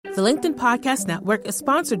The LinkedIn Podcast Network is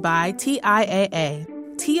sponsored by TIAA.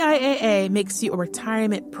 TIAA makes you a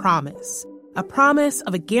retirement promise, a promise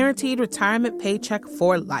of a guaranteed retirement paycheck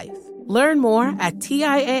for life. Learn more at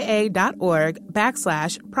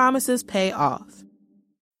TIAA.org/promises pay off.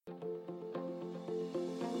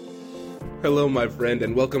 Hello, my friend,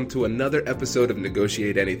 and welcome to another episode of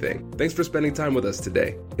Negotiate Anything. Thanks for spending time with us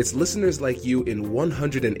today. It's listeners like you in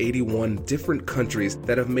 181 different countries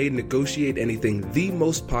that have made Negotiate Anything the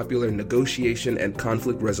most popular negotiation and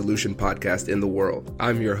conflict resolution podcast in the world.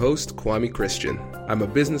 I'm your host, Kwame Christian. I'm a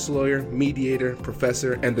business lawyer, mediator,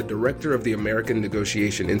 professor, and the director of the American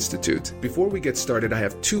Negotiation Institute. Before we get started, I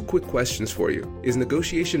have two quick questions for you. Is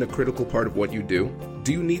negotiation a critical part of what you do?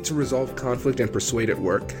 Do you need to resolve conflict and persuade at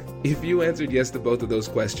work? If you answered yes to both of those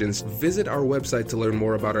questions, visit our website to learn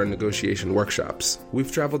more about our negotiation workshops.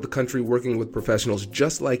 We've traveled the country working with professionals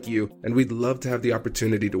just like you, and we'd love to have the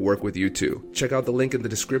opportunity to work with you too. Check out the link in the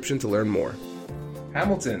description to learn more.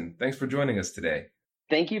 Hamilton, thanks for joining us today.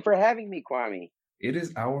 Thank you for having me, Kwame. It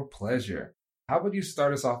is our pleasure. How about you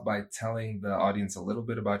start us off by telling the audience a little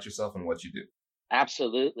bit about yourself and what you do?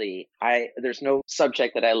 Absolutely. There's no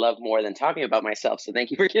subject that I love more than talking about myself. So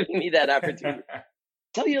thank you for giving me that opportunity.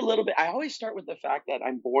 Tell you a little bit. I always start with the fact that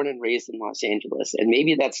I'm born and raised in Los Angeles. And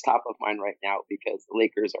maybe that's top of mind right now because the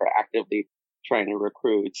Lakers are actively trying to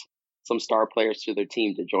recruit some star players to their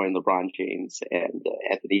team to join LeBron James and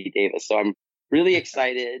Anthony Davis. So I'm really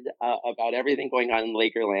excited about everything going on in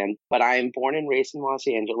Lakerland. But I'm born and raised in Los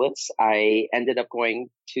Angeles. I ended up going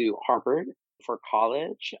to Harvard for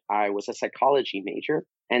college. I was a psychology major,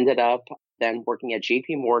 ended up then working at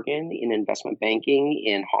JP Morgan in investment banking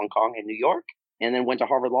in Hong Kong and New York, and then went to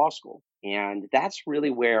Harvard Law School. And that's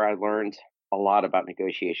really where I learned a lot about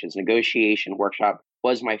negotiations. Negotiation workshop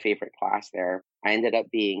was my favorite class there. I ended up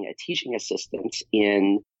being a teaching assistant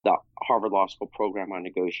in the Harvard Law School program on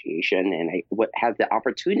negotiation. And I had the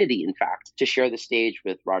opportunity, in fact, to share the stage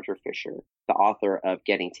with Roger Fisher, the author of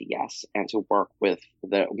Getting to Yes, and to work with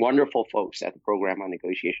the wonderful folks at the program on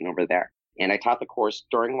negotiation over there. And I taught the course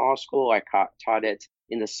during law school. I taught it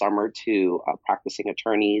in the summer to practicing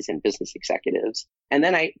attorneys and business executives. And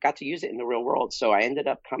then I got to use it in the real world. So I ended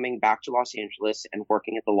up coming back to Los Angeles and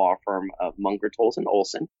working at the law firm of Munger, Tolles &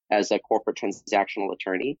 Olson as a corporate transactional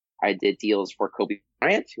attorney. I did deals for Kobe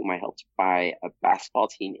Bryant, whom I helped buy a basketball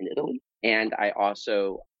team in Italy. And I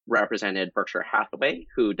also represented Berkshire Hathaway,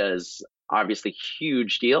 who does obviously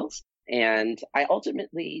huge deals. And I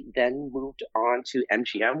ultimately then moved on to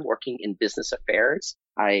MGM, working in business affairs.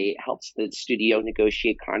 I helped the studio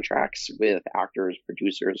negotiate contracts with actors,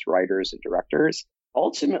 producers, writers, and directors.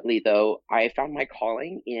 Ultimately, though, I found my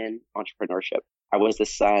calling in entrepreneurship. I was the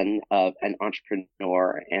son of an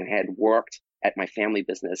entrepreneur and had worked at my family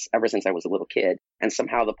business ever since I was a little kid. And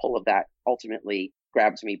somehow the pull of that ultimately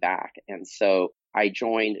grabbed me back. And so I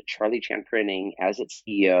joined Charlie Chan Printing as its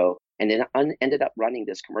CEO and then ended up running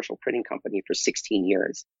this commercial printing company for 16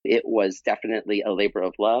 years. It was definitely a labor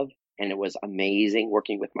of love, and it was amazing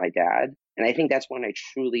working with my dad. And I think that's when I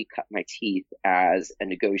truly cut my teeth as a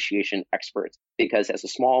negotiation expert, because as a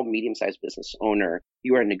small, medium-sized business owner,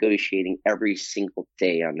 you are negotiating every single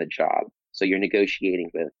day on the job. So you're negotiating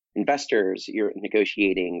with investors, you're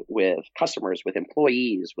negotiating with customers, with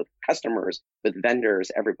employees, with customers, with vendors,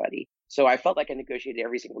 everybody. So I felt like I negotiated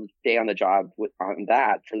every single day on the job on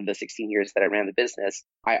that for the 16 years that I ran the business.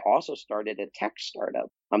 I also started a tech startup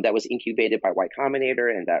that was incubated by Y Combinator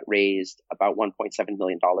and that raised about $1.7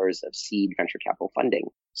 million of seed venture capital funding.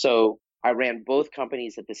 So I ran both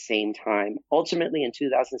companies at the same time. Ultimately, in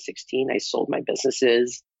 2016, I sold my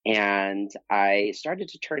businesses and I started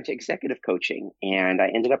to turn to executive coaching. And I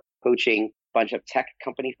ended up coaching a bunch of tech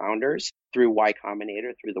company founders through Y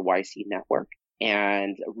Combinator, through the YC network,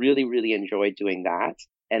 and really, really enjoyed doing that.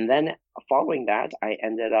 And then following that, I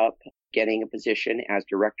ended up getting a position as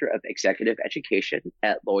director of executive education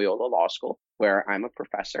at Loyola Law School, where I'm a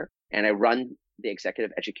professor. And I run the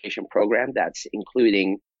executive education program that's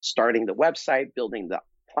including starting the website, building the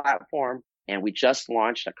platform. And we just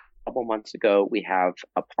launched a couple months ago. We have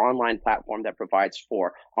an online platform that provides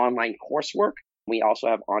for online coursework. We also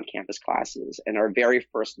have on-campus classes. And our very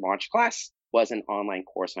first launch class was an online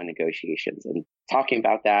course on negotiations. And talking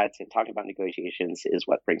about that and talking about negotiations is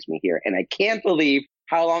what brings me here. And I can't believe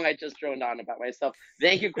how long I just droned on about myself.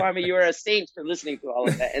 Thank you, Kwame. You are a saint for listening to all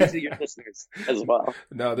of that, and to your listeners as well.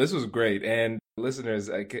 No, this was great. And listeners,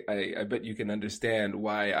 I bet you can understand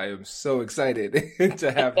why I am so excited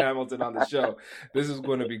to have Hamilton on the show. This is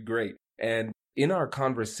going to be great. And In our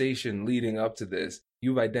conversation leading up to this,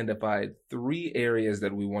 you've identified 3 areas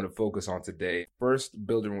that we want to focus on today. First,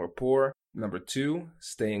 building rapport. Number 2,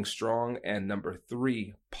 staying strong. And number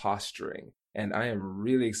 3, posturing. And I am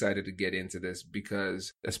really excited to get into this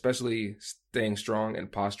because especially staying strong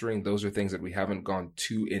and posturing, those are things that we haven't gone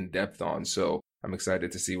too in depth on. So I'm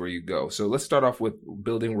excited to see where you go. So let's start off with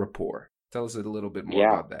building rapport. Tell us a little bit more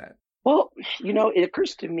about that. Well, it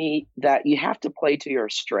occurs to me that you have to play to your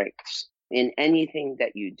strengths in anything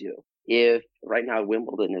that you do. If right now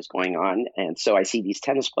Wimbledon is going on, and so I see these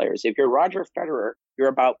tennis players, if you're Roger Federer, you're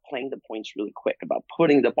about playing the points really quick, about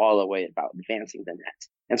putting the ball away, about advancing the net.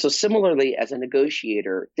 And so similarly, as a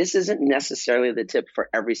negotiator, this isn't necessarily the tip for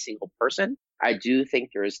every single person. I do think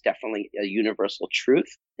there is definitely a universal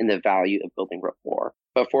truth in the value of building rapport.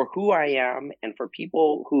 But for who I am and for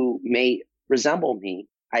people who may resemble me,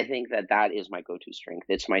 I think that is my go-to strength.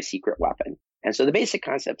 It's my secret weapon. And so the basic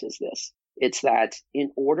concept is this. It's that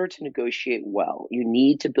in order to negotiate well, you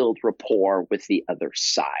need to build rapport with the other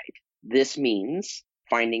side. This means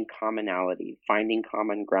finding commonality, finding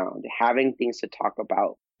common ground, having things to talk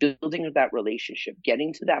about, building that relationship,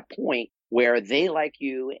 getting to that point where they like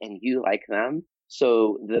you and you like them.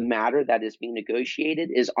 So the matter that is being negotiated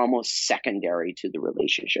is almost secondary to the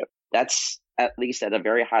relationship. That's at least at a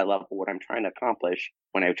very high level what I'm trying to accomplish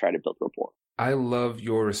when I try to build rapport. I love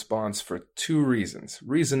your response for 2 reasons.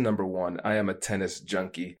 Reason number 1, I am a tennis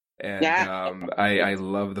junkie. And I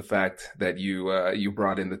love the fact that you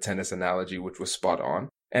brought in the tennis analogy, which was spot on.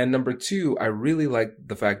 And number 2, I really like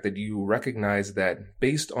the fact that you recognize that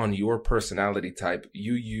based on your personality type,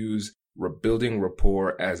 you use building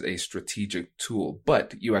rapport as a strategic tool.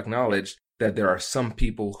 But you acknowledge that there are some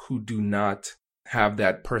people who do not have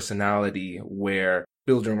that personality where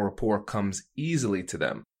building rapport comes easily to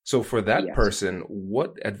them. So for that person,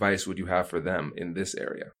 what advice would you have for them in this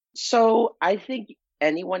area? So I think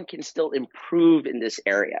anyone can still improve in this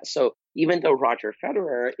area. So even though Roger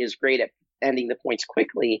Federer is great at ending the points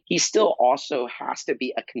quickly, he still also has to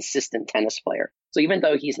be a consistent tennis player. So even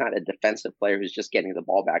though he's not a defensive player who's just getting the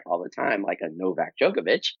ball back all the time, like a Novak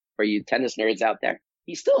Djokovic, for you tennis nerds out there,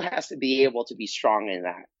 he still has to be able to be strong in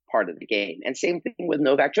that part of the game. And same thing with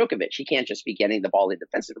Novak Djokovic. He can't just be getting the ball in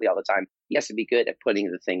defensively all the time. He has to be good at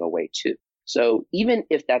putting the thing away too. So even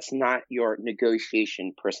if that's not your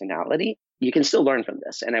negotiation personality, you can still learn from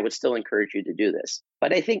this. And I would still encourage you to do this.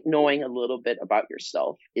 But I think knowing a little bit about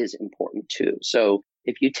yourself is important too. So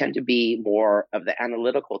if you tend to be more of the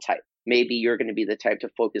analytical type, maybe you're going to be the type to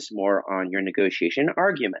focus more on your negotiation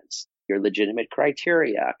arguments, your legitimate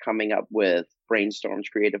criteria, coming up with brainstorms,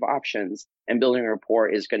 creative options, and building rapport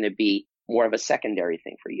is going to be more of a secondary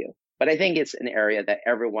thing for you. But I think it's an area that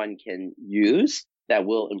everyone can use that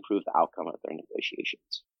will improve the outcome of their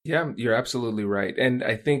negotiations. Yeah, you're absolutely right. And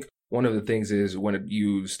I think one of the things is when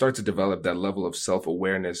you start to develop that level of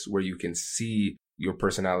self-awareness where you can see your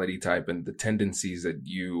personality type and the tendencies that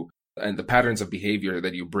you and the patterns of behavior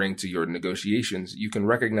that you bring to your negotiations, you can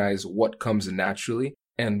recognize what comes naturally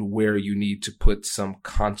and where you need to put some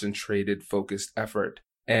concentrated, focused effort.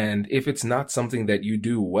 And if it's not something that you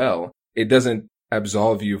do well, it doesn't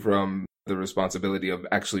absolve you from the responsibility of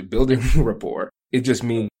actually building rapport. It just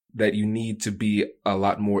means that you need to be a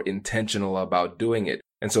lot more intentional about doing it.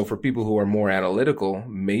 And so for people who are more analytical,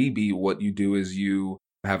 maybe what you do is you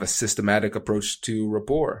have a systematic approach to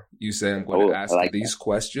rapport. You say, I'm going to ask these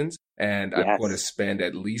questions and I'm going to spend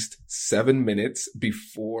at least 7 minutes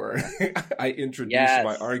before I introduce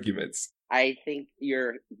my arguments. I think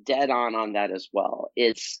you're dead on that as well.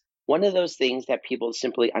 It's one of those things that people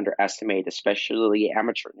simply underestimate, especially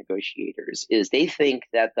amateur negotiators, is they think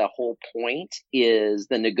that the whole point is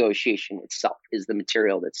the negotiation itself, is the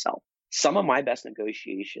material itself. Some of my best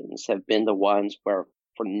negotiations have been the ones where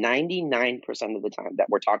for 99% of the time that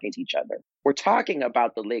we're talking to each other, we're talking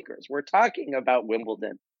about the Lakers, we're talking about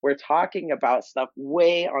Wimbledon, we're talking about stuff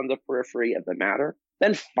way on the periphery of the matter.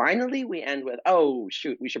 Then finally we end with, oh,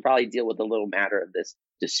 shoot, we should probably deal with the little matter of this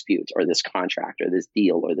dispute or this contract or this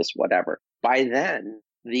deal or this whatever. By then,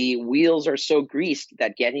 the wheels are so greased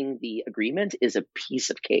that getting the agreement is a piece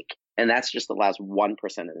of cake. And that's just the last 1% of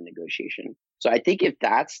the negotiation. So I think if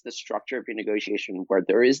that's the structure of your negotiation where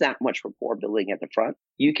there is that much rapport building at the front,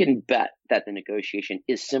 you can bet that the negotiation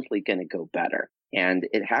is simply going to go better. And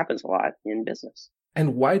it happens a lot in business.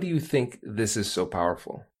 And why do you think this is so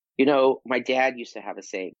powerful? You know, my dad used to have a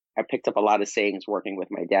saying. I picked up a lot of sayings working with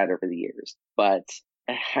my dad over the years. But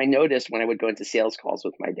I noticed when I would go into sales calls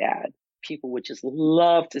with my dad, people would just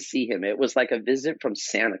love to see him. It was like a visit from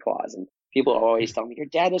Santa Claus. And people always tell me, your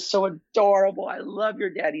dad is so adorable. I love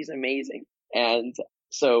your dad. He's amazing. And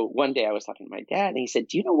So one day I was talking to my dad and he said,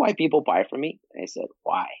 do you know why people buy from me? And I said,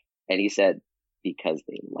 why? And he said, because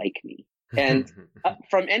they like me. And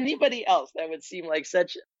from anybody else, that would seem like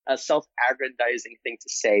such a self-aggrandizing thing to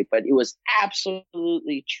say, but it was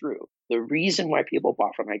absolutely true. The reason why people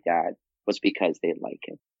bought from my dad was because they like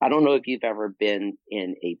him. I don't know if you've ever been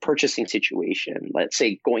in a purchasing situation, let's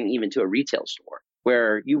say going even to a retail store,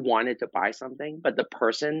 where you wanted to buy something, but the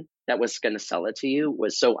person that was going to sell it to you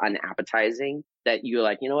was so unappetizing that you're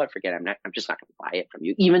like, you know what, forget it. I'm just not going to buy it from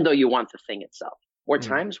you, even though you want the thing itself. Or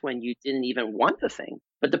times when you didn't even want the thing,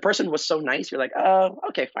 but the person was so nice, you're like, oh,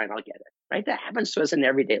 okay, fine, I'll get it. Right? That happens to us in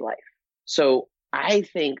everyday life. So I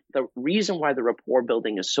think the reason why the rapport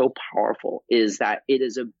building is so powerful is that it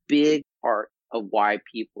is a big part of why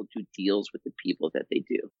people do deals with the people that they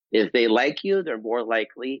do. If they like you, they're more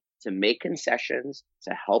likely to make concessions,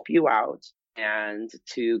 to help you out, and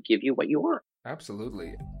to give you what you want.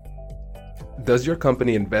 Absolutely. Does your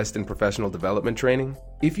company invest in professional development training?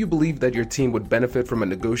 If you believe that your team would benefit from a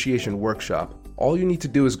negotiation workshop, all you need to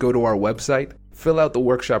do is go to our website, fill out the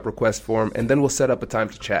workshop request form, and then we'll set up a time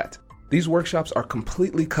to chat. These workshops are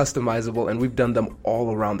completely customizable, and we've done them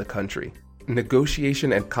all around the country.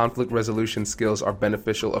 Negotiation and conflict resolution skills are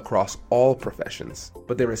beneficial across all professions,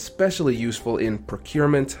 but they're especially useful in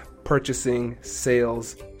procurement, purchasing,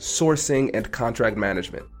 sales, sourcing, and contract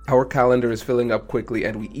management. Our calendar is filling up quickly,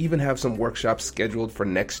 and we even have some workshops scheduled for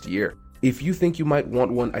next year. If you think you might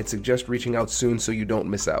want one, I'd suggest reaching out soon so you don't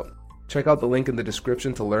miss out. Check out the link in the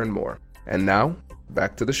description to learn more. And now,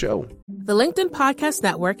 back to the show. The LinkedIn Podcast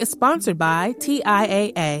Network is sponsored by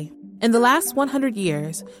TIAA. In the last 100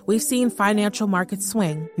 years, we've seen financial markets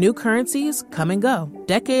swing, new currencies come and go,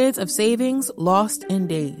 decades of savings lost in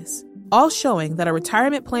days, all showing that a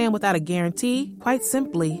retirement plan without a guarantee, quite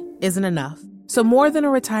simply, isn't enough. So more than a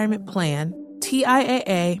retirement plan,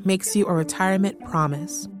 TIAA makes you a retirement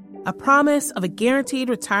promise. A promise of a guaranteed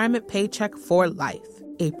retirement paycheck for life.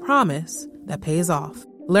 A promise that pays off.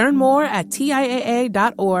 Learn more at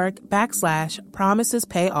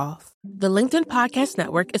TIAA.org/promisespayoff. The LinkedIn Podcast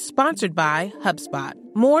Network is sponsored by HubSpot.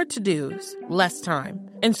 More to-dos, less time,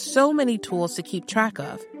 and so many tools to keep track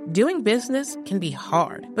of. Doing business can be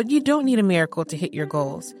hard, but you don't need a miracle to hit your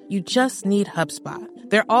goals. You just need HubSpot.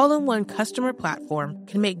 Their all-in-one customer platform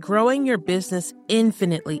can make growing your business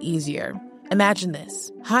infinitely easier. Imagine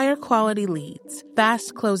this: higher quality leads,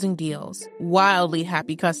 fast closing deals, wildly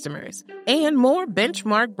happy customers, and more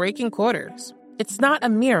benchmark breaking quarters. It's not a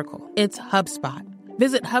miracle, it's HubSpot.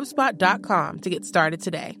 Visit HubSpot.com to get started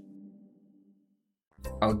today.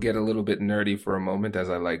 I'll get a little bit nerdy for a moment, as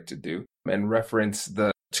I like to do, and reference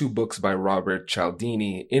the 2 books by Robert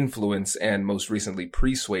Cialdini, Influence, and most recently,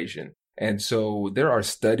 Persuasion. And so there are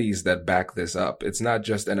studies that back this up. It's not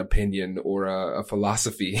just an opinion or a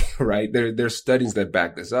philosophy, right? There's studies that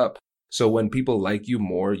back this up. So when people like you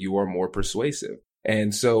more, you are more persuasive.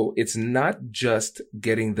 And so it's not just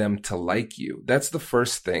getting them to like you. That's the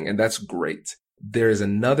first thing, and that's great. There is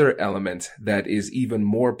another element that is even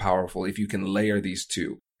more powerful if you can layer these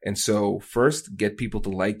two. And so first, get people to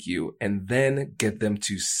like you, and then get them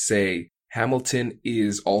to say, Hamilton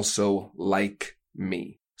is also like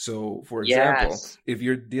me. So, for example, if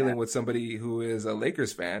you're dealing with somebody who is a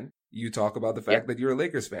Lakers fan, you talk about the fact that you're a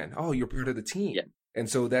Lakers fan. Oh, you're part of the team. And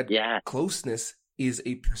so that closeness is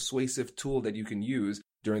a persuasive tool that you can use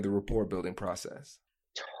during the rapport building process.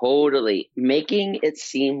 Totally. Making it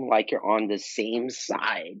seem like you're on the same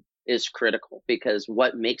side is critical, because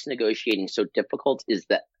what makes negotiating so difficult is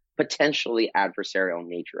the potentially adversarial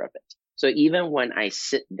nature of it. So even when I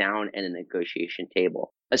sit down at a negotiation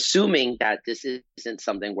table, assuming that this isn't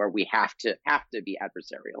something where we have to be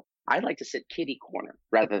adversarial, I like to sit kitty corner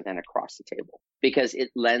rather than across the table, because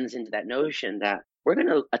it lends into that notion that we're going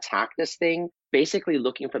to attack this thing basically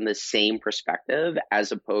looking from the same perspective,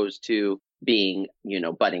 as opposed to being,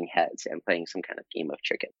 butting heads and playing some kind of game of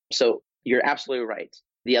chicken. So you're absolutely right.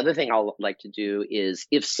 The other thing I'll like to do is,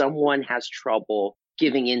 if someone has trouble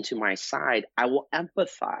giving into my side, I will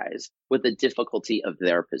empathize with the difficulty of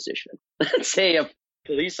their position. Let's say a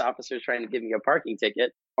police officer is trying to give me a parking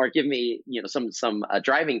ticket, or give me, some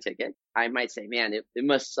driving ticket. I might say, man, it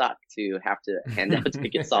must suck to have to hand out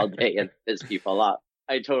tickets all day and piss people off.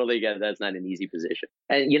 I totally get it. That's not an easy position.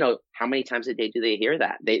 And how many times a day do they hear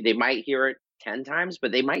that? They might hear it 10 times,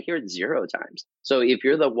 but they might hear it 0 times. So if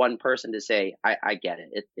you're the one person to say, I get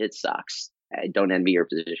it, it sucks, I don't envy your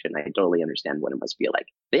position, I totally understand what it must feel like,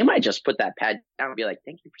 they might just put that pad down and be like,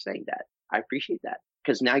 thank you for saying that. I appreciate that.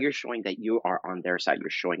 Because now you're showing that you are on their side. You're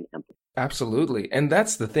showing empathy. Absolutely. And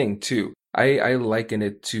that's the thing, too. I liken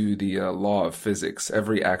it to the law of physics.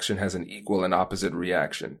 Every action has an equal and opposite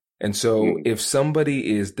reaction. And so if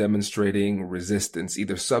somebody is demonstrating resistance,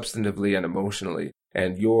 either substantively and emotionally,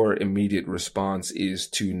 and your immediate response is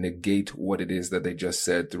to negate what it is that they just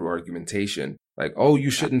said through argumentation, like, oh,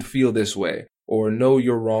 you shouldn't feel this way, or no,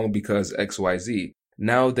 you're wrong because XYZ.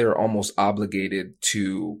 Now they're almost obligated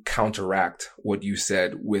to counteract what you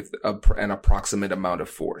said with an approximate amount of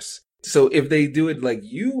force. So if they do it like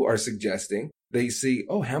you are suggesting, they see,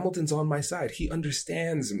 oh, Hamilton's on my side. He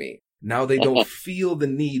understands me. Now they don't feel the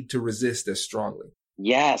need to resist as strongly.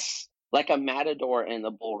 Yes, like a matador in the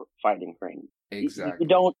bullfighting ring. Exactly.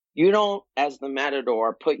 You don't, as the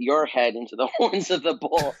matador, put your head into the horns of the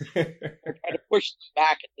bull or try to push them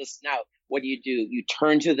back at the snout. What do? You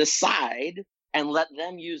turn to the side and let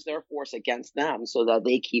them use their force against them so that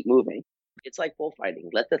they keep moving. It's like bullfighting.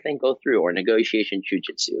 Let the thing go through, or negotiation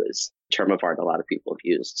jujitsu is a term of art a lot of people have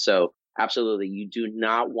used. So absolutely, you do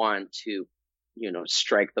not want to,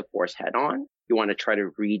 strike the force head on. You want to try to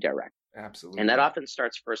redirect. Absolutely. And that often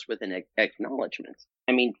starts first with an acknowledgement.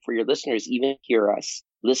 I mean, for your listeners, even hear us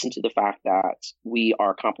listen to the fact that we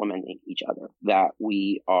are complementing each other, that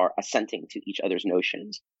we are assenting to each other's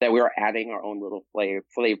notions, that we are adding our own little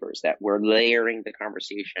flavors, that we're layering the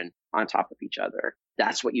conversation on top of each other.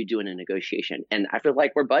 That's what you do in a negotiation. And I feel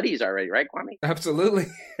like we're buddies already, right, Kwame? Absolutely.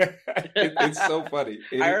 It's so funny.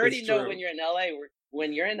 I already know when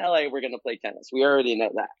you're in LA, we're going to play tennis. We already know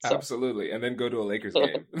that. So. Absolutely. And then go to a Lakers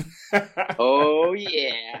game. Oh,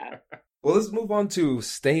 yeah. Well, let's move on to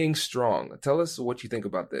staying strong. Tell us what you think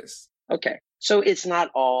about this. Okay. So it's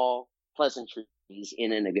not all pleasantries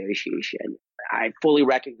in a negotiation. I fully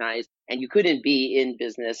recognize, and you couldn't be in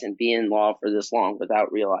business and be in law for this long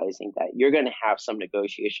without realizing that you're going to have some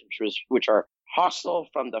negotiations which are hostile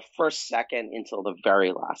from the first second until the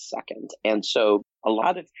very last second. And so a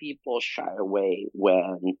lot of people shy away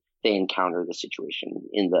when they encounter the situation.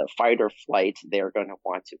 In the fight or flight, they're going to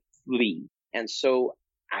want to flee. And so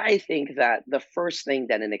I think that the first thing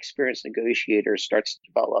that an experienced negotiator starts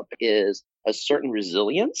to develop is a certain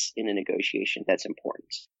resilience in a negotiation that's important.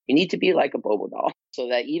 You need to be like a Bobo doll so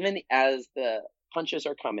that even as the punches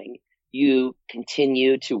are coming, you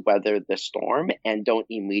continue to weather the storm and don't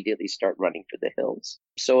immediately start running for the hills.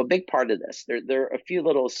 So a big part of this, there are a few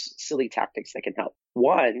little silly tactics that can help.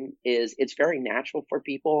 One is it's very natural for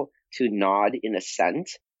people to nod in assent.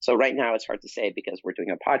 So right now it's hard to say because we're doing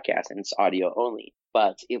a podcast and it's audio only.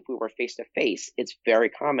 But if we were face to face, it's very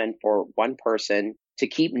common for one person to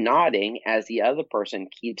keep nodding as the other person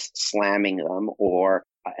keeps slamming them or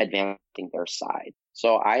advancing their side.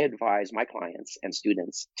 So I advise my clients and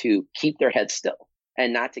students to keep their heads still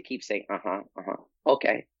and not to keep saying,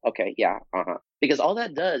 okay, yeah, Because all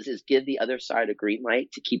that does is give the other side a green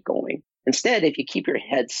light to keep going. Instead, if you keep your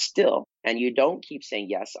head still and you don't keep saying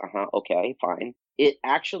yes, okay, fine, it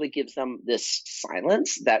actually gives them this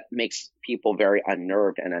silence that makes people very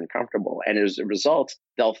unnerved and uncomfortable. And as a result,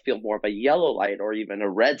 they'll feel more of a yellow light or even a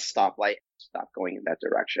red stoplight, stop going in that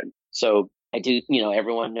direction. So I do,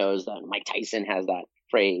 everyone knows that Mike Tyson has that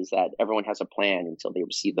phrase that everyone has a plan until they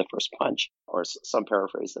receive the first punch, or some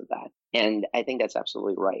paraphrase of that. And I think that's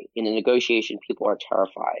absolutely right. In a negotiation, people are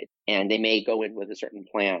terrified and they may go in with a certain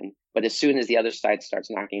plan, but as soon as the other side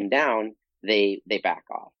starts knocking down, they back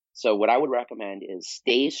off. So what I would recommend is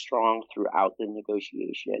stay strong throughout the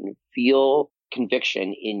negotiation, feel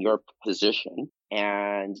conviction in your position,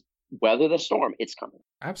 and weather the storm. It's coming.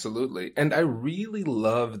 Absolutely. And I really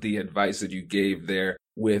love the advice that you gave there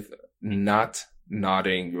with not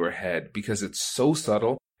nodding your head, because it's so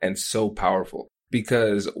subtle and so powerful.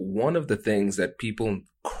 Because one of the things that people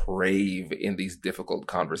crave in these difficult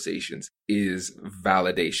conversations is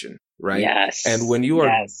validation, right? Yes. And when you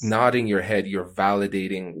are nodding your head, you're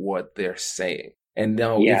validating what they're saying. And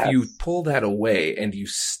now if you pull that away and you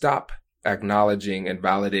stop acknowledging and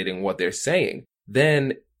validating what they're saying,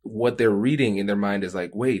 then what they're reading in their mind is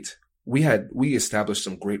like, wait, we established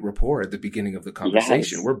some great rapport at the beginning of the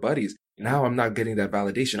conversation. Yes. We're buddies. Now I'm not getting that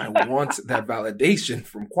validation. I want that validation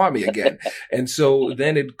from Kwame again. And so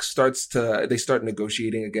then they start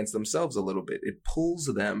negotiating against themselves a little bit. It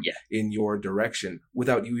pulls them in your direction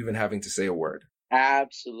without you even having to say a word.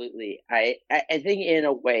 Absolutely. I think in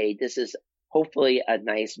a way, this is hopefully a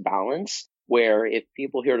nice balance where if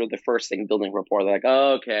people hear the first thing, building rapport, they're like,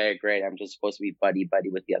 oh, okay, great. I'm just supposed to be buddy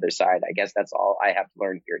with the other side. I guess that's all I have to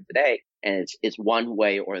learn here today. And it's one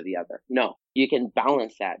way or the other. No, you can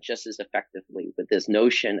balance that just as effectively with this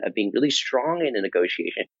notion of being really strong in a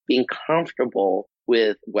negotiation, being comfortable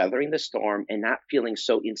with weathering the storm and not feeling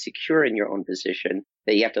so insecure in your own position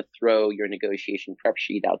that you have to throw your negotiation prep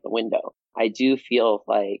sheet out the window. I do feel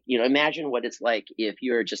like, imagine what it's like if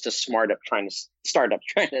you're just a startup trying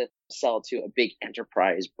to sell to a big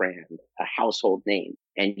enterprise brand, a household name,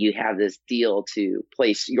 and you have this deal to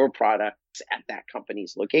place your products at that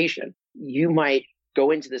company's location. You might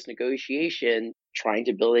go into this negotiation trying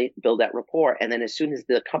to build that rapport. And then as soon as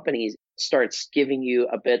the company starts giving you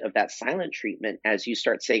a bit of that silent treatment, as you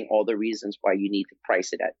start saying all the reasons why you need to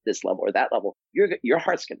price it at this level or that level, your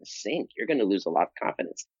heart's going to sink. You're going to lose a lot of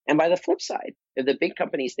confidence. And by the flip side, if the big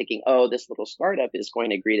company is thinking, oh, this little startup is going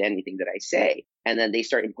to agree to anything that I say, and then they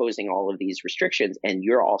start imposing all of these restrictions and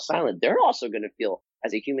you're all silent, they're also going to feel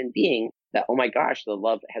as a human being that, oh my gosh, the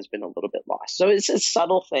love has been a little bit lost. So it's a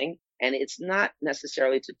subtle thing. And it's not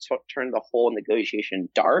necessarily to turn the whole negotiation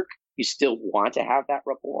dark. You still want to have that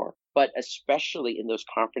rapport. But especially in those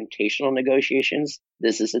confrontational negotiations,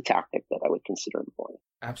 this is a tactic that I would consider employing.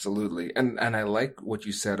 Absolutely. And I like what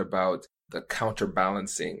you said about the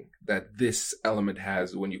counterbalancing that this element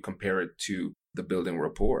has when you compare it to the building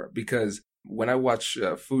rapport. Because when I watch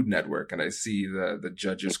Food Network and I see the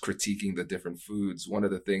judges critiquing the different foods, one of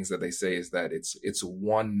the things that they say is that it's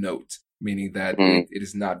one note, meaning that it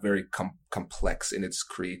is not very complex in its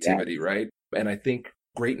creativity, right? And I think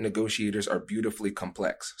great negotiators are beautifully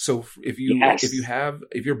complex. So if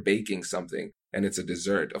you're baking something and it's a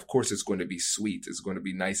dessert, of course it's going to be sweet. It's going to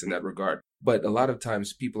be nice in that regard. But a lot of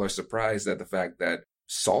times people are surprised at the fact that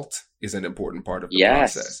salt is an important part of the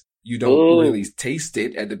process. You don't really taste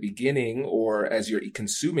it at the beginning or as you're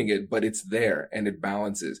consuming it, but it's there and it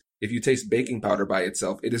balances. If you taste baking powder by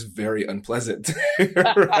itself, it is very unpleasant,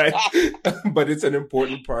 right? But it's an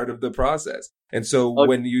important part of the process. And so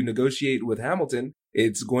when you negotiate with Hamilton,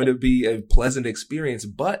 it's going to be a pleasant experience,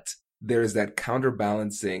 but there's that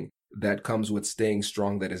counterbalancing that comes with staying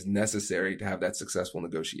strong that is necessary to have that successful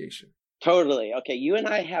negotiation. Totally. Okay. You and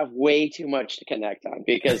I have way too much to connect on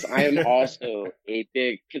because I am also a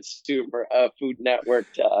big consumer of Food Network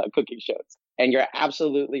cooking shows. And you're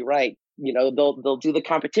absolutely right. They'll do the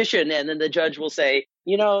competition and then the judge will say,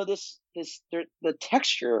 the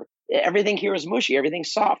texture, everything here is mushy.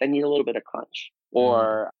 Everything's soft. I need a little bit of crunch.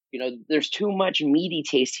 Or, there's too much meaty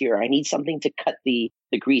taste here. I need something to cut the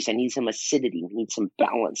grease. I need some acidity. I need some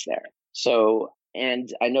balance there. So,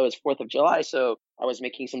 and I know it's 4th of July, so I was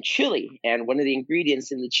making some chili. And one of the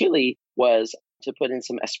ingredients in the chili was to put in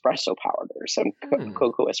some espresso powder, some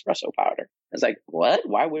cocoa espresso powder. I was like, what?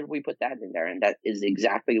 Why would we put that in there? And that is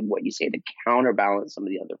exactly what you say, to counterbalance some of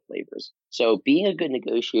the other flavors. So being a good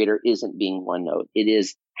negotiator isn't being one note. It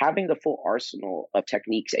is having the full arsenal of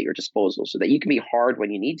techniques at your disposal so that you can be hard when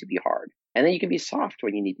you need to be hard. And then you can be soft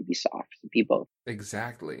when you need to be soft. Be both.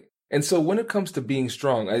 Exactly. And so when it comes to being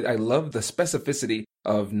strong, I love the specificity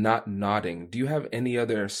of not nodding. Do you have any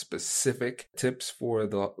other specific tips for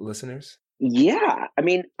the listeners? Yeah. I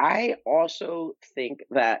mean, I also think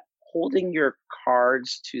that holding your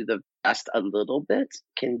cards to the vest a little bit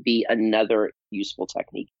can be another useful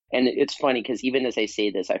technique. And it's funny because even as I say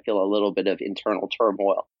this, I feel a little bit of internal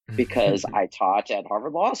turmoil because I taught at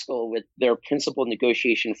Harvard Law School with their principal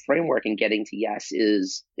negotiation framework, and getting to yes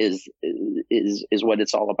is what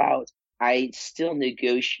it's all about. I still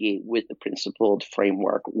negotiate with the principled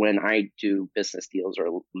framework when I do business deals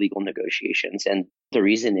or legal negotiations. And the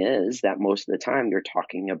reason is that most of the time you're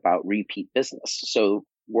talking about repeat business. So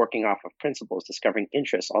working off of principles, discovering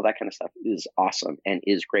interests, all that kind of stuff is awesome and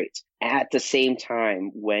is great. At the same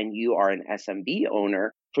time, when you are an SMB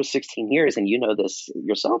owner for 16 years, and you know this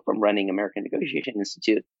yourself from running American Negotiation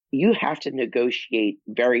Institute, you have to negotiate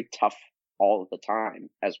very tough all of the time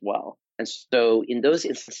as well. And so in those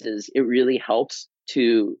instances, it really helps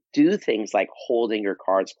to do things like holding your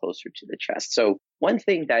cards closer to the chest. So one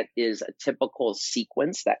thing that is a typical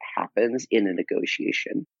sequence that happens in a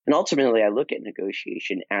negotiation, and ultimately I look at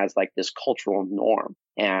negotiation as like this cultural norm,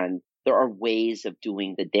 and there are ways of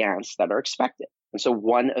doing the dance that are expected. And so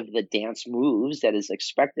one of the dance moves that is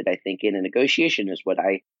expected, I think, in a negotiation is what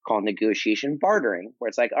I call negotiation bartering, where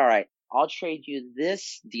it's like, all right, I'll trade you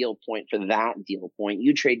this deal point for that deal point.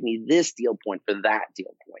 You trade me this deal point for that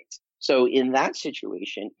deal point. So in that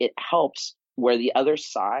situation, it helps where the other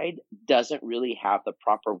side doesn't really have the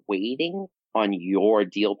proper weighting on your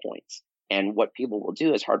deal points. And what people will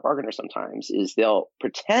do as hard bargainers sometimes is they'll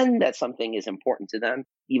pretend that something is important to them,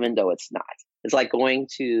 even though it's not. It's like going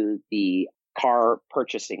to the car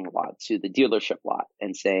purchasing lot, to the dealership lot,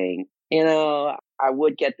 and saying, I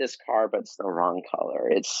would get this car, but it's the wrong color.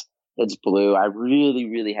 It's it's blue. I really,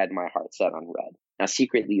 really had my heart set on red. Now,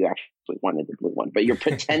 secretly, you actually wanted the blue one, but you're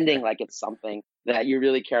pretending like it's something that you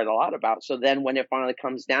really cared a lot about. So then when it finally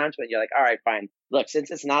comes down to it, you're like, all right, fine. Look,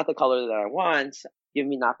 since it's not the color that I want, give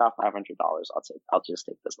me knock off $500. I'll just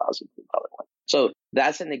take this lousy blue color one. So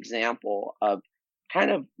that's an example of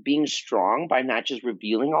kind of being strong by not just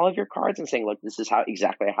revealing all of your cards and saying, look, this is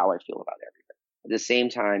exactly how I feel about everything. At the same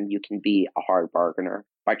time, you can be a hard bargainer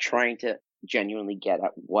by trying to genuinely get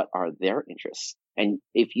at what are their interests. And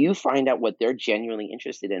if you find out what they're genuinely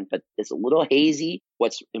interested in, but it's a little hazy,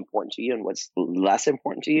 what's important to you and what's less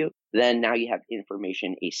important to you, then now you have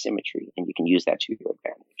information asymmetry and you can use that to your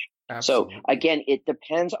advantage. Absolutely. So again, it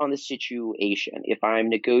depends on the situation. If I'm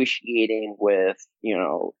negotiating with,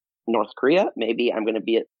 North Korea, maybe I'm going to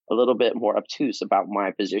be a little bit more obtuse about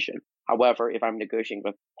my position. However, if I'm negotiating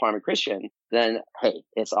with Kwame Christian, then hey,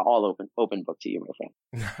 it's all open book to you, my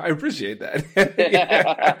friend. I appreciate that.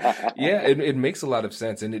 Yeah, it makes a lot of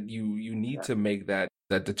sense, and you need to make that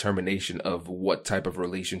determination of what type of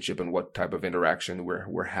relationship and what type of interaction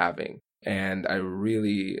we're having. And I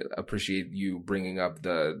really appreciate you bringing up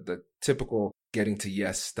the typical getting to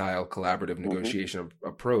yes style collaborative negotiation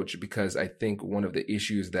approach, because I think one of the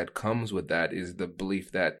issues that comes with that is the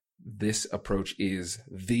belief that this approach is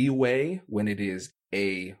the way when it is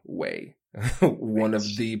a way, one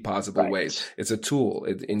of the possible ways. It's a tool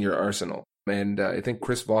in your arsenal. And I think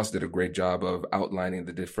Chris Voss did a great job of outlining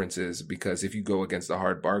the differences, because if you go against a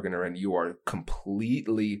hard bargainer and you are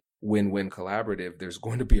completely win-win collaborative, there's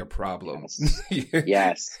going to be a problem.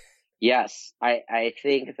 Yes. I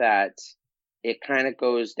think that it kind of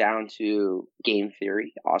goes down to game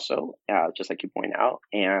theory also, just like you point out,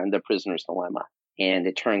 and the prisoner's dilemma. And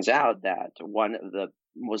it turns out that one of the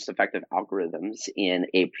most effective algorithms in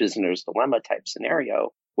a prisoner's dilemma type scenario,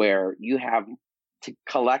 where you have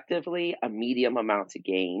collectively a medium amount to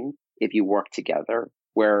gain if you work together,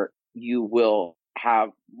 where you will have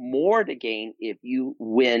more to gain if you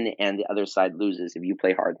win and the other side loses, if you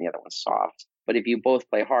play hard and the other one's soft. But if you both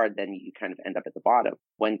play hard, then you kind of end up at the bottom.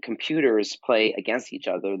 When computers play against each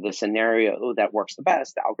other, the scenario that works the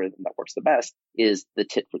best, the algorithm that works the best, is the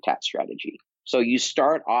tit for tat strategy. So you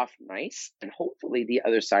start off nice and hopefully the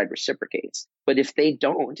other side reciprocates. But if they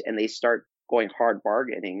don't and they start going hard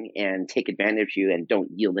bargaining and take advantage of you and don't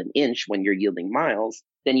yield an inch when you're yielding miles,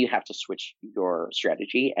 then you have to switch your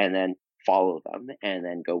strategy and then follow them and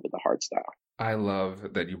then go with the hard style. I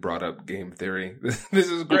love that you brought up game theory.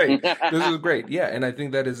 This is great. This is great. Yeah. And I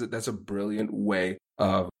think that's a brilliant way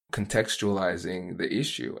of contextualizing the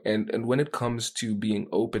issue. And when it comes to being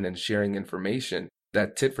open and sharing information,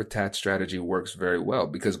 that tit for tat strategy works very well,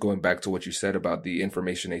 because going back to what you said about the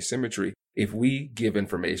information asymmetry, if we give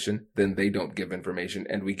information, then they don't give information,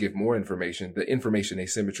 and we give more information, the information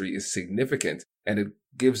asymmetry is significant and it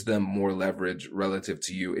gives them more leverage relative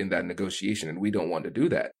to you in that negotiation. And we don't want to do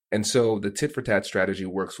that. And so the tit for tat strategy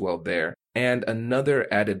works well there. And another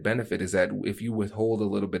added benefit is that if you withhold a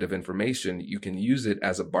little bit of information, you can use it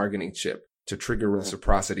as a bargaining chip to trigger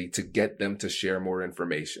reciprocity to get them to share more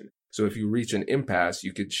information. So if you reach an impasse,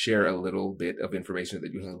 you could share a little bit of information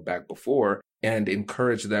that you held back before and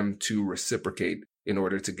encourage them to reciprocate in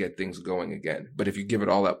order to get things going again. But if you give it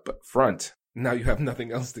all up front, now you have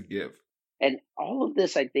nothing else to give. And all of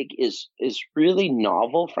this, I think, is really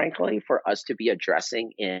novel, frankly, for us to be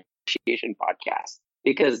addressing in negotiation podcasts,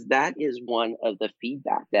 because that is one of the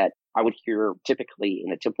feedback that I would hear typically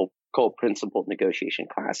in a typical principled negotiation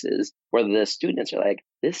classes, where the students are like,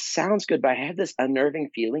 this sounds good, but I have this unnerving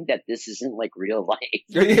feeling that this isn't like real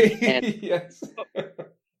life. And yes.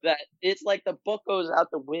 that it's like the book goes out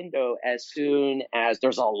the window as soon as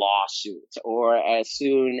there's a lawsuit, or as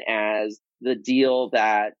soon as the deal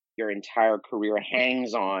that your entire career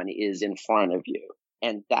hangs on is in front of you.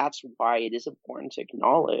 And that's why it is important to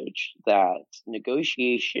acknowledge that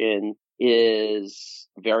negotiation is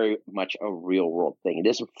very much a real world thing. It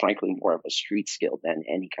is frankly more of a street skill than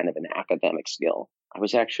any kind of an academic skill. I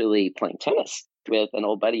was actually playing tennis with an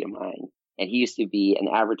old buddy of mine, and he used to be an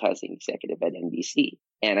advertising executive at NBC.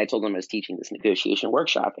 And I told him I was teaching this negotiation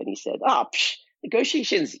workshop, and he said,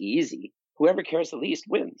 negotiation's easy. Whoever cares the least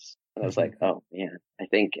wins. And I was like, oh man, I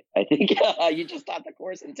think you just taught the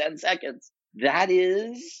course in 10 seconds. That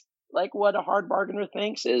is like what a hard bargainer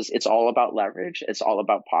thinks is it's all about leverage. It's all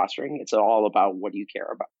about posturing. It's all about what do you care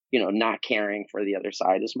about, not caring for the other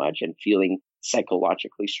side as much and feeling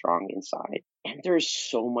psychologically strong inside. And there's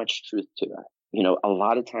so much truth to that. A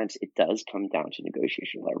lot of times it does come down to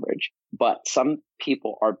negotiation leverage, but some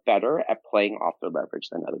people are better at playing off their leverage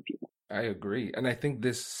than other people. I agree. And I think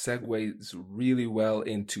this segues really well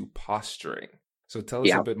into posturing. So tell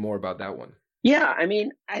us a bit more about that one. Yeah, I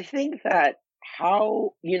mean, I think that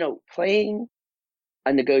playing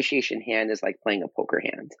a negotiation hand is like playing a poker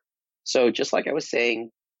hand. So just like I was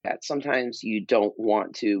saying, that sometimes you don't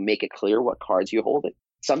want to make it clear what cards you hold.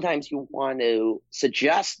 Sometimes you want to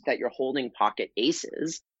suggest that you're holding pocket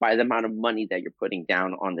aces by the amount of money that you're putting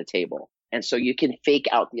down on the table. And so you can fake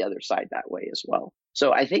out the other side that way as well.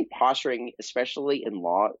 So I think posturing, especially in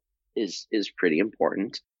law, is pretty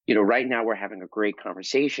important. Right now we're having a great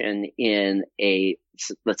conversation in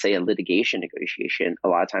let's say a litigation negotiation. A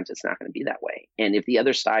lot of times it's not going to be that way. And if the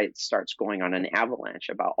other side starts going on an avalanche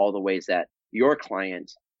about all the ways that your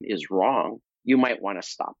client is wrong, you might want to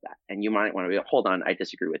stop that. And you might want to be, hold on, I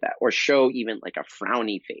disagree with that. Or show even like a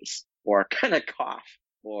frowny face or kind of cough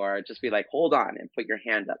or just be like, hold on and put your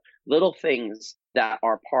hand up. Little things that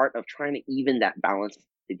are part of trying to even that balance at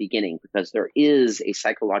the beginning, because there is a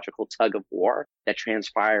psychological tug of war that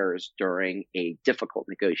transpires during a difficult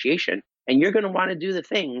negotiation. And you're going to want to do the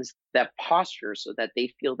things that posture so that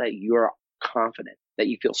they feel that you're confident, that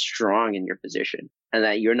you feel strong in your position, and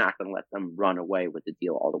that you're not going to let them run away with the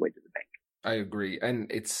deal all the way to the bank. I agree.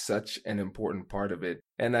 And it's such an important part of it.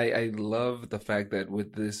 And I love the fact that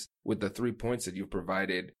with the 3 points that you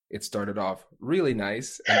provided, it started off really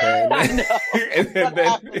nice. And then, and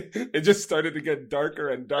then it just started to get darker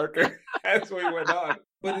and darker as we went on.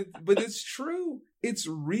 But it's true. It's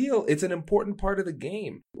real. It's an important part of the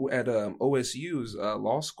game. At OSU's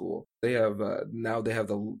law school, they have now they have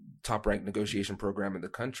the top ranked negotiation program in the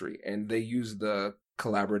country. And they use the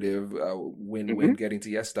collaborative win-win getting to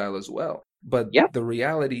yes style as well. But the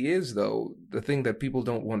reality is, though, the thing that people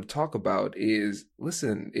don't want to talk about is,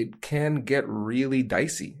 listen, it can get really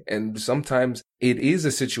dicey. And sometimes it is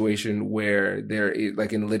a situation where there is,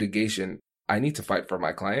 like in litigation, I need to fight for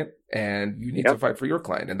my client and you need to fight for your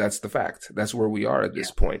client. And that's the fact. That's where we are at this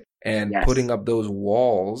point. And putting up those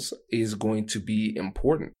walls is going to be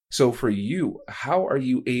important. So for you, how are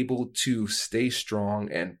you able to stay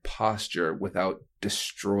strong and posture without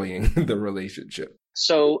destroying the relationship?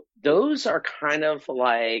 So those are kind of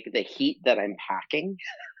like the heat that I'm packing.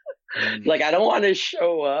 Like, I don't want to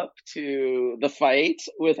show up to the fight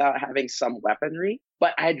without having some weaponry,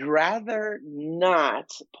 but I'd rather not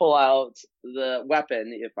pull out the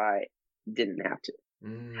weapon if I didn't have to.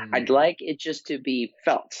 I'd like it just to be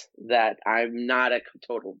felt that I'm not a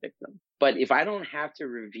total victim. But if I don't have to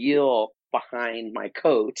reveal behind my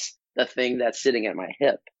coat the thing that's sitting at my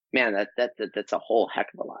hip, man, that's a whole heck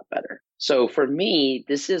of a lot better. So for me,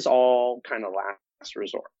 this is all kind of last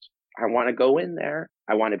resort. I want to go in there.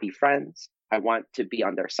 I want to be friends. I want to be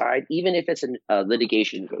on their side, even if it's a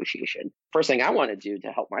litigation negotiation. First thing I want to do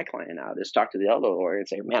to help my client out is talk to the other lawyer and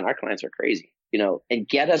say, man, our clients are crazy, and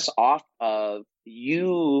get us off of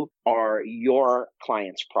you are your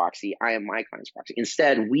client's proxy. I am my client's proxy.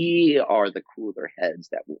 Instead, we are the cooler heads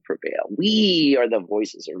that will prevail. We are the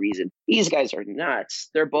voices of reason. These guys are nuts.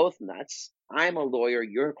 They're both nuts. I'm a lawyer.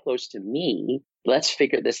 You're close to me. Let's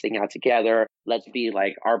figure this thing out together. Let's be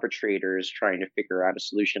like arbitrators trying to figure out a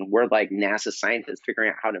solution. We're like NASA scientists figuring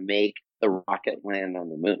out how to make the rocket land on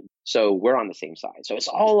the moon. So we're on the same side. So it's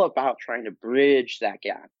all about trying to bridge that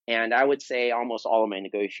gap. And I would say almost all of my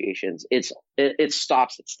negotiations, it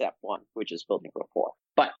stops at step one, which is building rapport.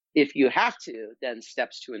 But if you have to, then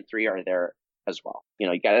steps 2 and 3 are there as well. You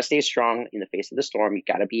got to stay strong in the face of the storm. You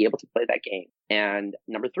got to be able to play that game. And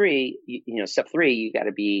number 3, step 3, you got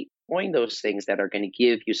to be doing those things that are going to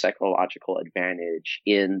give you psychological advantage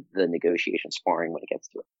in the negotiation sparring when it gets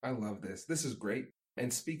to it. I love this. This is great.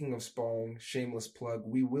 And speaking of sparring, shameless plug,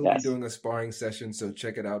 we will be doing a sparring session, so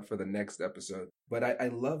check it out for the next episode. But I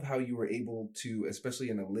love how you were able to, especially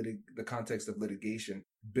in the context of litigation,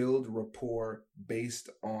 build rapport based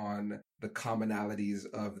on the commonalities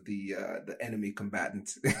of the enemy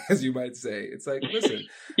combatants, as you might say. It's like, listen,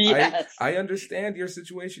 I understand your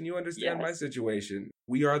situation. You understand my situation.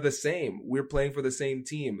 We are the same. We're playing for the same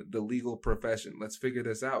team, the legal profession. Let's figure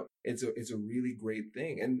this out. It's a really great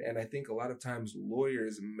thing. And I think a lot of times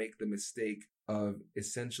lawyers make the mistake of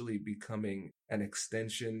essentially becoming an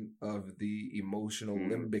extension of the emotional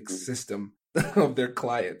limbic system of their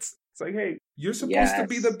clients. It's like, hey, you're supposed to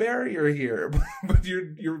be the barrier here, but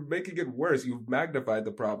you're making it worse. You've magnified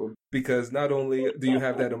the problem because not only do you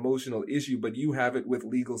have that emotional issue, but you have it with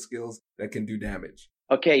legal skills that can do damage.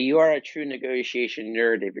 Okay, you are a true negotiation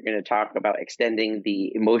nerd if you're going to talk about extending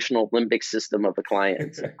the emotional limbic system of the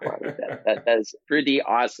client. That's pretty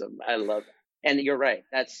awesome. I love it. And you're right.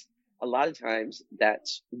 That's a lot of times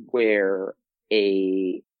that's where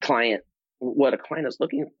what a client is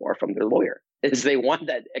looking for from their lawyer. is they want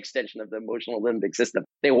that extension of the emotional limbic system.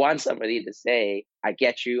 They want somebody to say, I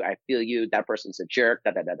get you, I feel you, that person's a jerk,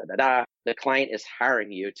 da da da da da da. The client is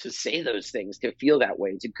hiring you to say those things, to feel that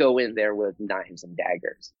way, to go in there with knives and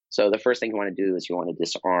daggers. So the first thing you want to do is you want to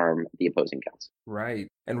disarm the opposing counsel. Right.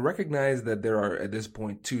 And recognize that there are, at this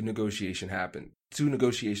point, two negotiations happening,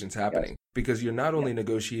 yes. Because you're not only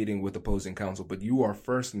negotiating with opposing counsel, but you are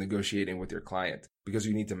first negotiating with your client, because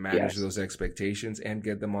you need to manage those expectations and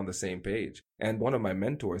get them on the same page. And one of my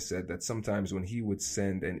mentors said that sometimes when he would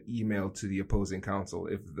send an email to the opposing counsel,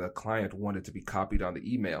 if the client wanted to be copied on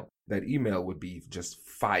the email, that email would be just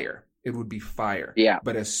fire. It would be fire. Yeah.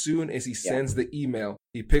 But as soon as he sends the email,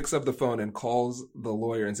 he picks up the phone and calls the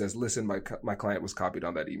lawyer and says, listen, my client was copied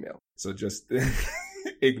on that email. So just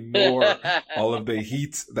ignore all of the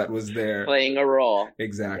heat that was there. Playing a role.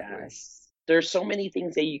 Exactly. Yes. There's so many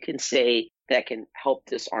things that you can say that can help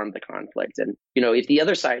disarm the conflict. And, if the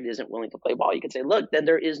other side isn't willing to play ball, you can say, look, then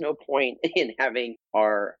there is no point in having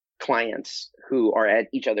our clients who are at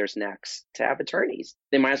each other's necks to have attorneys.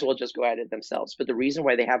 They might as well just go at it themselves. But the reason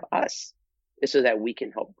why they have us is so that we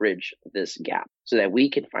can help bridge this gap, so that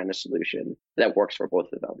we can find a solution that works for both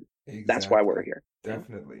of them. Exactly. That's why we're here.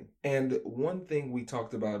 Definitely. And one thing we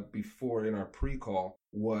talked about before in our pre-call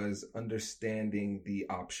was understanding the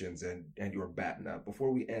options and your BATNA.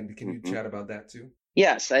 Before we end, can you chat about that too?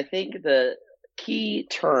 Yes, I think the key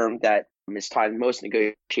term that is taught in most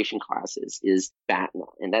negotiation classes is BATNA,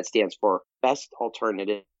 and that stands for Best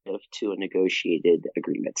Alternative to a Negotiated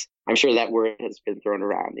Agreement. I'm sure that word has been thrown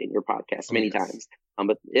around in your podcast many times,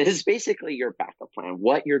 but it is basically your backup plan,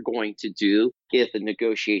 what you're going to do if the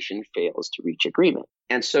negotiation fails to reach agreement.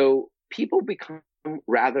 And so people become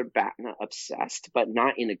rather BATNA obsessed, but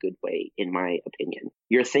not in a good way, in my opinion.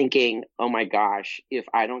 You're thinking, oh my gosh, if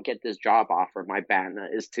I don't get this job offer, my BATNA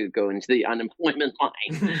is to go into the unemployment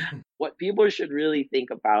line. What people should really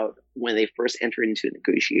think about when they first enter into a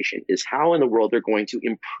negotiation is how in the world they're going to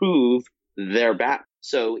improve their BATNA.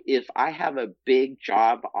 So if I have a big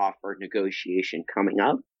job offer negotiation coming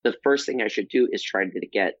up, the first thing I should do is try to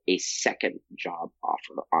get a second job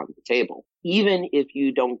offer on the table. Even if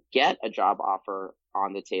you don't get a job offer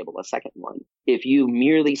on the table, a second one, if you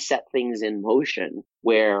merely set things in motion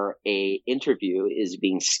where a interview is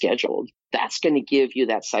being scheduled, that's going to give you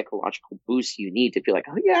that psychological boost you need to feel like,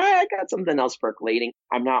 oh yeah, I got something else percolating.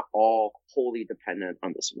 I'm not all wholly dependent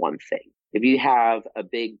on this one thing. If you have a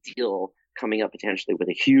big deal coming up potentially with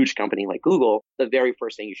a huge company like Google, the very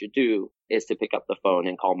first thing you should do is to pick up the phone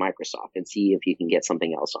and call Microsoft and see if you can get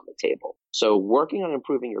something else on the table. So working on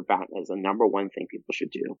improving your BATNA is the number one thing people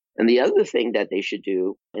should do. And the other thing that they should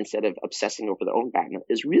do, instead of obsessing over their own BATNA,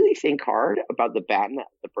 is really think hard about the BATNA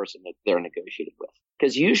of the person that they're negotiating with.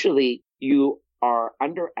 Because usually you are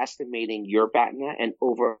underestimating your BATNA and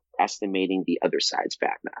overestimating the other side's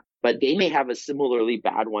BATNA. But they may have a similarly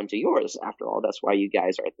bad one to yours. After all, that's why you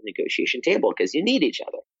guys are at the negotiation table, because you need each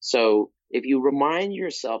other. So if you remind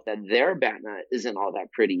yourself that their BATNA isn't all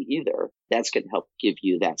that pretty either, that's going to help give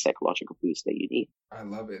you that psychological boost that you need. I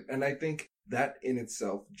love it. And I think that in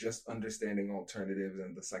itself, just understanding alternatives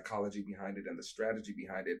and the psychology behind it and the strategy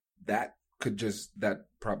behind it, that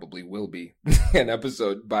probably will be an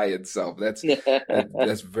episode by itself. That's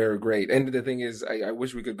very great. And the thing is, I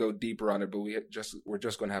wish we could go deeper on it, but we're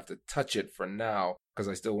just going to have to touch it for now, because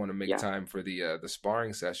I still want to make time for the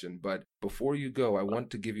sparring session. But before you go, I want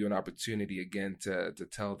to give you an opportunity again to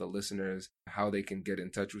tell the listeners how they can get in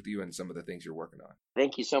touch with you and some of the things you're working on.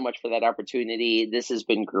 Thank you so much for that opportunity. This has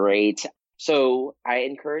been great. So I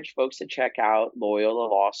encourage folks to check out Loyola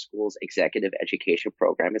Law School's executive education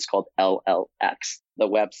program. It's called LLX. The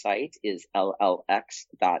website is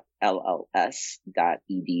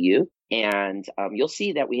llx.lls.edu. And you'll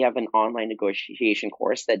see that we have an online negotiation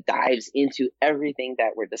course that dives into everything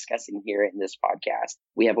that we're discussing here in this podcast.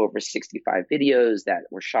 We have over 65 videos that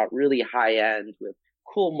were shot really high end with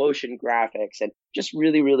cool motion graphics and just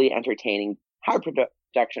really, really entertaining, high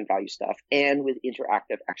production value stuff, and with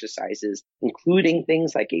interactive exercises, including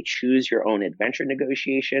things like a choose your own adventure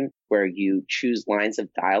negotiation, where you choose lines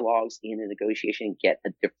of dialogues in a negotiation and get a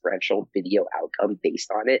differential video outcome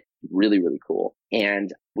based on it. Really, really cool.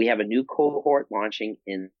 And we have a new cohort launching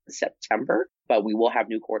in September, but we will have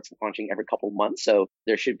new cohorts launching every couple of months. So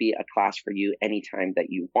there should be a class for you anytime that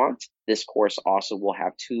you want. This course also will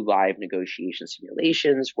have 2 live negotiation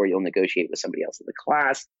simulations where you'll negotiate with somebody else in the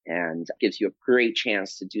class, and gives you a great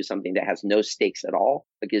chance to do something that has no stakes at all,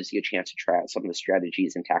 but gives you a chance to try out some of the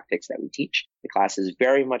strategies and tactics that we teach. The class is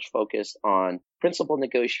very much focused on principal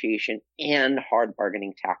negotiation and hard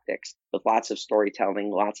bargaining tactics. with lots of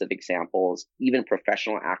storytelling, lots of examples, even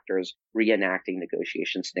professional actors reenacting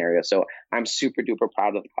negotiation scenarios. So I'm super duper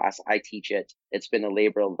proud of the class. I teach it. It's been a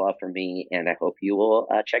labor of love for me, and I hope you will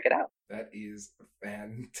check it out. That is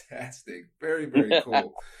fantastic. Very, very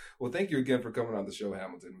cool. Well, thank you again for coming on the show,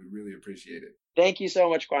 Hamilton. We really appreciate it. Thank you so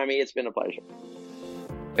much, Kwame. It's been a pleasure.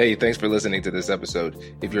 Hey, thanks for listening to this episode.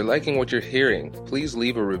 If you're liking what you're hearing, please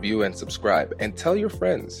leave a review and subscribe, and tell your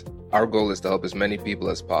friends. Our goal is to help as many people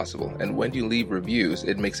as possible, and when you leave reviews,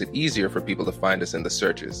 it makes it easier for people to find us in the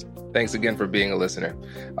searches. Thanks again for being a listener.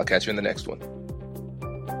 I'll catch you in the next one.